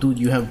 Oh, dude,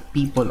 you have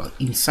people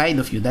inside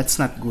of you. That's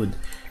not good.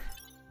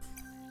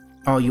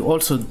 Oh, you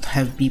also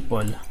have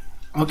people.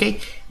 Okay,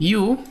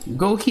 you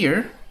go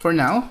here for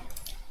now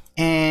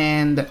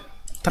and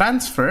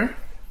transfer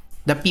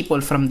the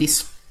people from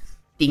this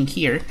thing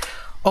here.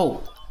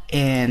 Oh,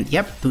 and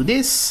yep, do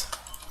this.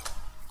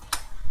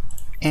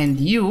 And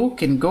you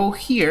can go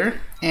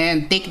here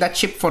and take that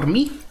ship for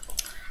me.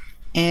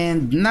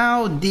 And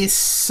now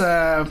this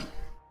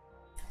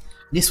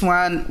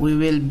one we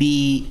will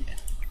be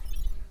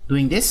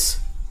doing this.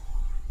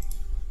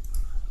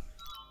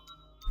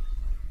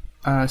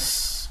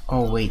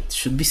 Oh wait,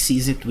 should we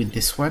seize it with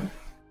this one?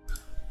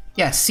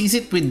 Yeah, seize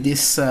it with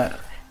this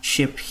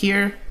ship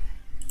here.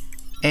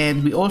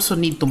 And we also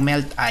need to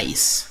melt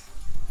ice.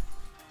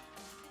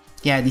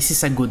 Yeah, this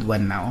is a good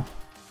one now.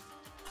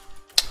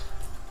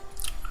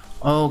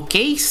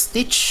 Okay,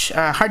 Stitch.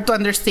 Hard to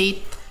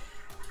understate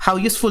how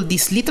useful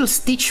these little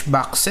Stitch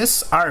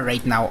boxes are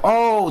right now.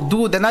 Oh,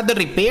 dude, another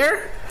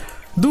repair?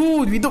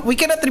 Dude, we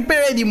cannot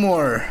repair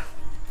anymore.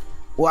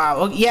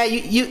 Wow. Yeah,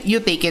 you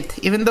take it.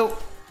 Even though...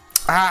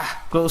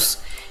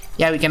 close.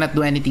 Yeah, we cannot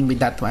do anything with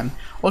that one.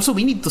 Also,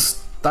 we need to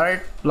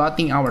start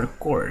plotting our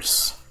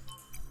course.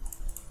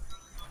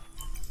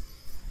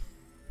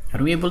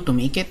 Are we able to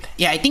make it?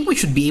 Yeah, I think we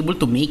should be able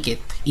to make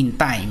it in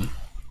time.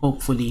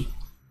 Hopefully.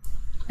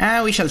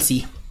 We shall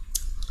see.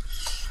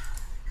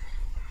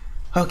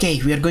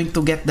 Okay, we are going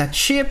to get that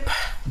ship.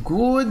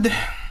 Good.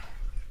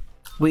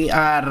 We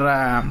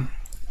are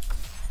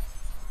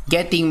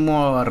getting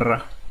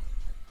more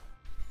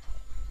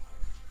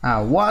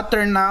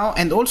water now.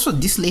 And also,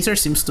 this laser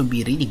seems to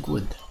be really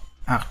good,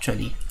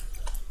 actually.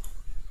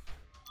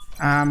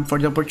 For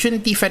the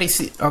opportunity,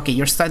 okay,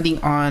 you're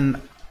standing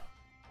on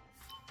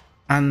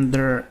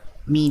under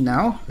me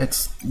now.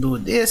 Let's do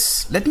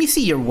this. Let me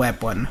see your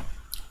weapon.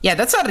 Yeah,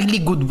 that's a really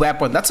good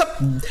weapon. That's a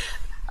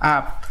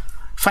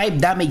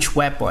 5 damage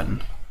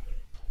weapon.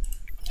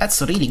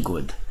 That's really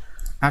good.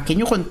 Can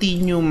you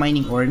continue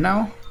mining ore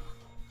now?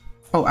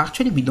 Oh,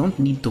 actually, we don't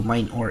need to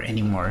mine ore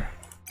anymore.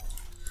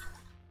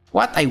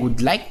 What I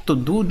would like to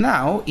do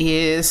now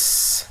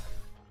is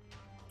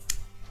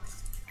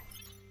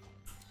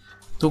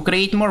to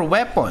create more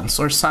weapons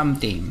or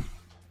something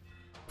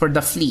for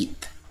the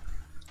fleet.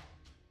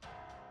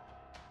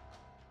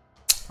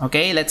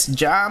 Okay, let's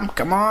jump.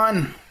 Come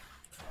on.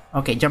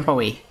 Okay, jump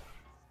away.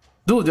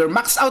 Dude, we're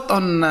maxed out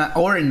on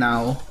ore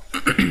now.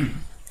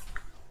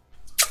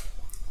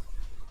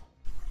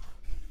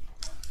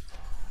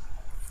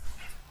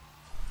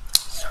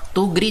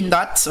 2 green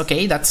dots.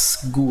 Okay,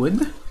 that's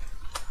good.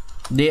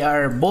 They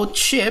are both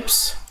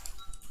ships.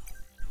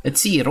 Let's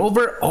see.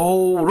 Rover.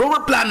 Oh,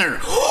 rover planner.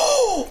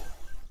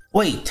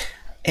 Wait.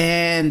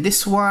 And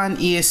this one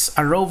is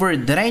a rover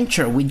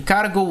drencher with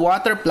cargo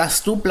water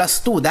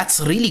 +2/+2. That's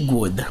really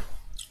good.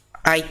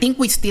 I think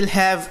we still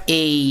have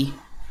a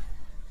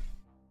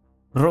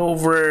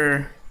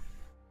rover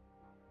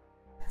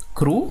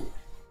crew.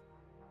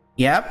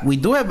 Yep, we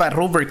do have a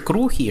rover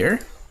crew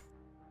here.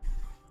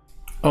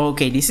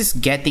 Okay, this is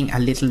getting a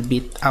little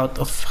bit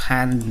out of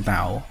hand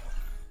now.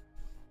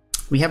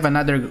 We have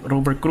another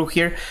rover crew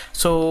here.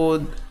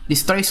 So,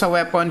 destroys a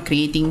weapon,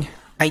 creating...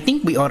 I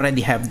think we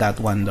already have that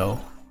one though.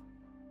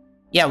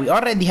 Yeah, we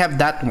already have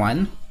that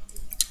one.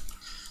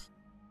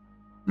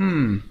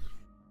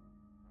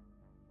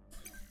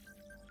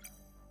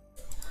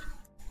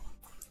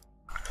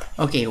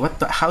 Okay,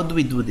 how do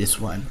we do this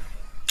one?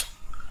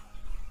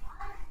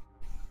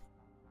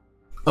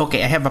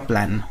 Okay, I have a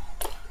plan.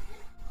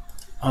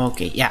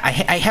 Okay, yeah,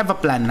 I have a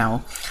plan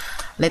now.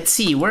 Let's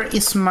see, where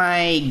is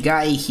my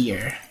guy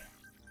here?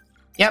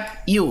 Yep,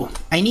 you.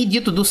 I need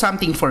you to do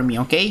something for me,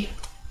 okay?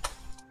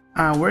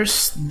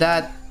 Where's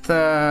that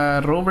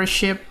rover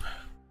ship?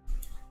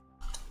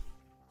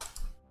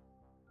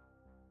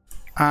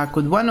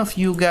 Could one of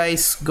you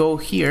guys go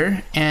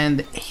here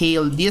and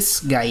hail this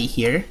guy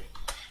here?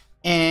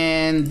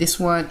 And this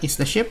one is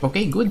the ship.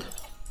 Okay, good.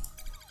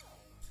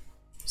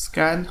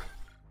 Scan.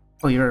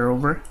 Oh, you're a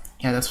rover?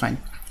 Yeah, that's fine.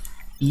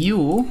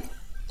 You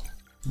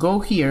go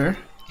here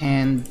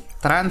and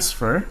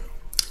transfer.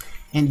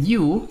 And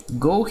you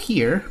go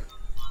here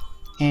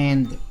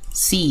and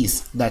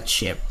seize that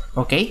ship.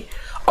 Okay?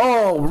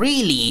 Oh,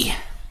 really?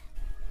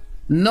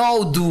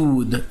 No,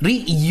 dude.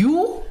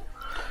 You?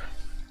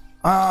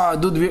 Oh,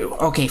 dude.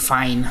 Okay,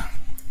 fine.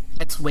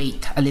 Let's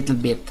wait a little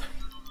bit.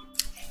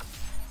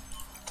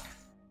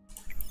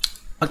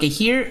 Okay,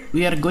 here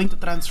we are going to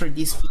transfer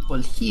these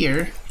people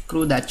here.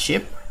 Crew that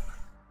ship.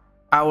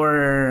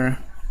 Our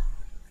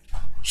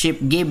ship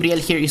Gabriel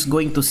here is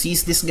going to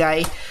seize this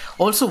guy.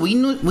 Also, we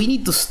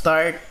need to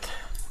start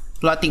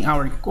plotting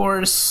our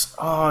course.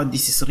 Oh,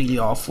 this is really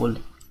awful.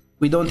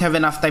 We don't have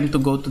enough time to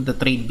go to the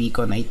trade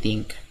beacon, I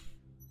think.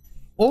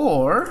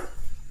 Or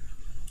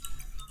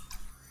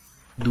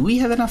do we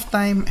have enough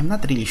time? I'm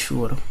not really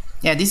sure.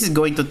 Yeah, this is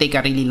going to take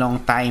a really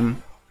long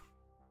time.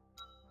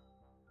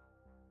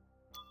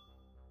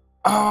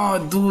 Oh,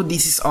 dude,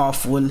 this is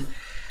awful.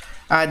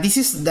 This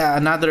is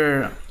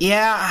another...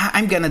 Yeah,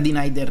 I'm gonna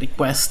deny their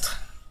request.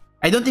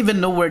 I don't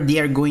even know where they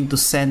are going to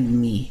send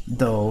me,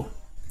 though.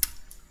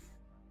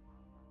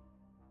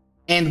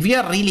 And we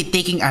are really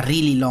taking a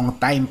really long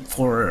time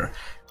for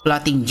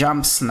plotting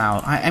jumps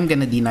now. I'm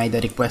gonna deny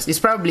the request. It's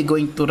probably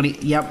going to...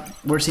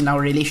 Yep, worsen our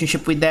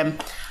relationship with them.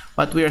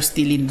 But we are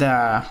still in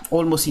the...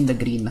 almost in the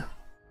green.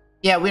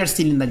 Yeah, we are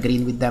still in the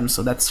green with them,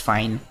 so that's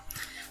fine.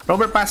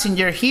 Rover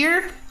passenger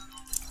here.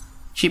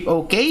 Ship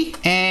okay.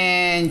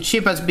 And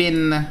ship has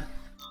been...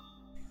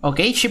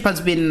 Okay, ship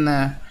has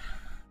been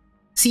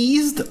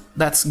seized.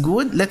 That's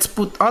good. Let's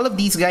put all of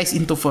these guys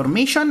into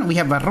formation. We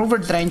have a rover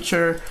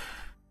trencher.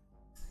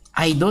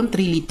 I don't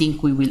really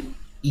think we will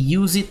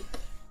use it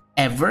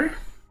ever.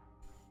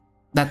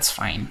 That's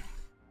fine.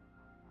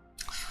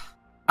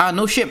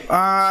 No ship.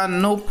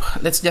 Nope.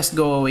 Let's just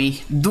go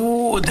away.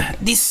 Dude,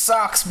 this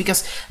sucks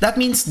because that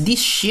means this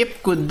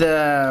ship could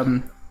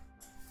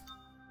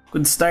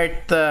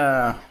start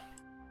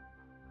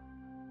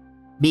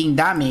being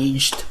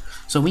damaged.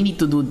 So we need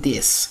to do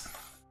this.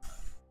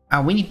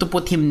 We need to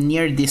put him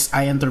near this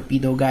ion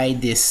torpedo guy,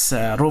 this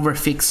rover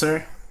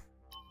fixer,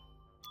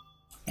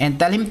 and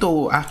tell him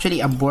to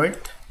actually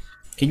abort.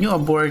 Can you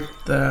abort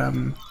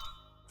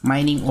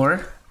mining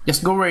ore?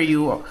 Just go where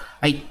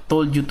I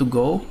told you to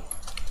go,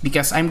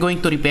 because I'm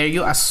going to repair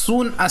you as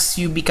soon as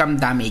you become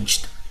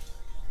damaged.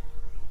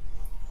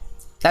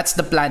 That's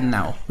the plan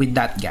now with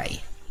that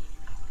guy.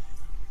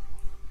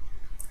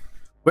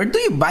 Where do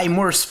you buy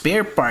more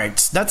spare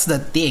parts? That's the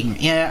thing.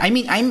 I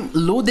mean, I'm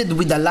loaded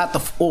with a lot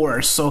of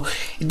ore, so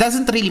it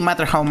doesn't really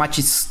matter how much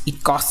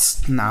it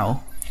costs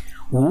now.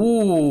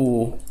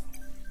 Ooh.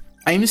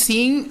 I'm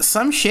seeing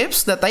some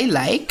ships that I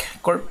like.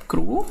 Corp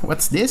crew.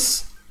 What's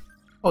this?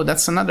 Oh,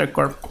 that's another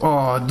corp.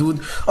 Oh,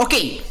 dude.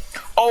 Okay.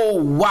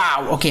 Oh,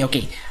 wow. Okay.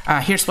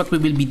 Here's what we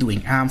will be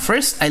doing.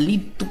 First, I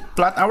need to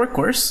plot our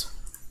course.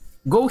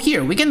 Go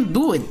here. We can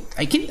do it.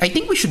 I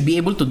think we should be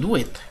able to do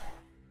it.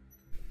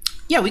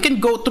 Yeah, we can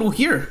go through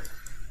here.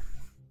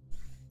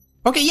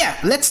 Okay, yeah,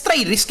 let's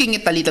try risking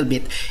it a little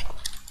bit.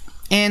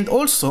 And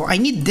also, I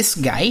need this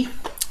guy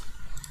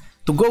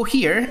to go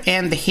here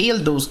and hail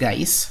those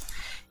guys.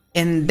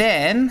 And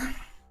then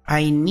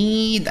I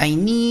need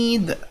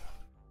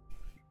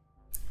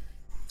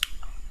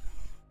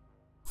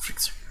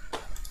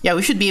yeah,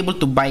 we should be able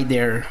to buy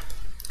their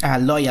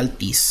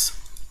loyalties.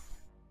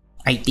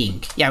 I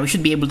think. Yeah, we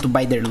should be able to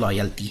buy their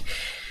loyalty.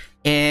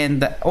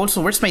 And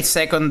also, where's my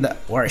second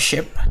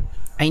warship?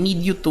 I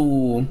need you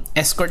to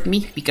escort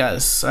me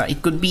because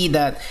it could be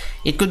that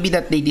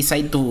they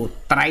decide to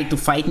try to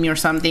fight me or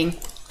something.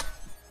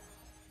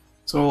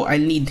 So I'll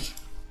need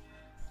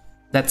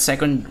that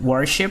second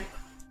warship.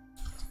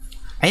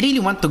 I really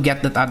want to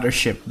get that other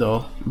ship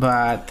though,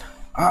 but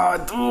oh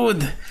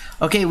dude.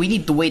 Okay, we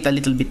need to wait a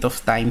little bit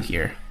of time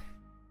here.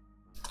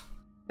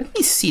 Let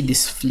me see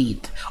this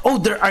fleet. Oh,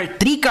 there are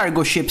 3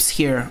 cargo ships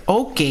here.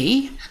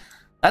 Okay,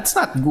 that's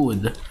not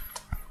good.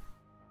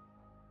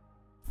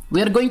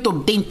 We are going to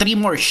obtain 3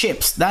 more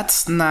ships.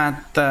 That's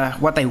not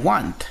what I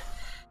want.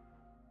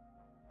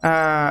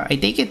 I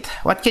take it.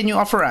 What can you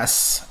offer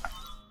us?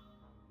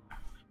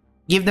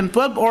 Give them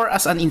 12 ore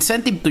as an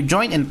incentive to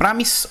join and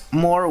promise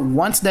more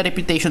once the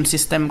reputation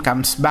system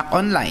comes back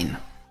online.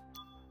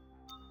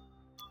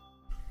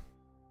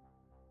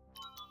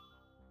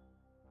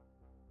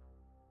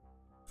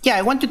 Yeah,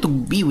 I want you to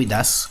be with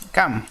us.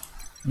 Come,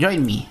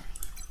 join me.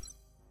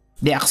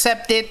 They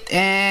accept it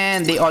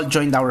and they all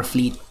joined our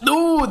fleet.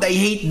 Dude, I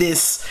hate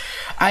this.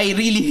 I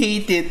really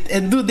hate it.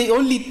 And dude, they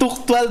only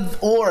took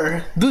 12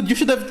 ore. Dude, you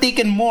should have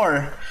taken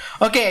more.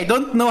 Okay, I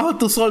don't know how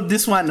to solve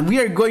this one. We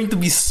are going to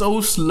be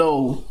so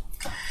slow.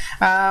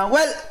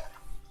 Well,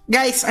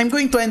 guys, I'm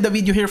going to end the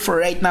video here for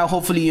right now.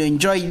 Hopefully you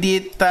enjoyed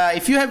it.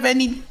 If you have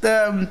any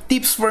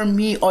tips for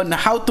me on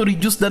how to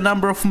reduce the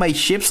number of my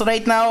ships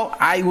right now,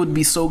 I would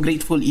be so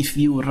grateful if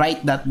you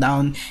write that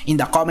down in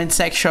the comment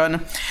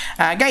section.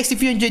 Guys,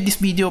 if you enjoyed this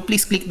video,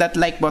 please click that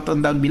like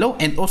button down below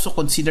and also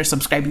consider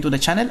subscribing to the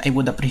channel. I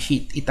would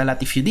appreciate it a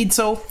lot if you did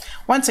so.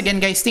 Once again,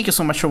 guys, thank you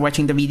so much for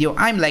watching the video.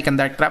 I'm Like and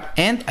Dark Trap,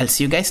 and I'll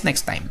see you guys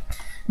next time.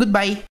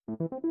 Goodbye!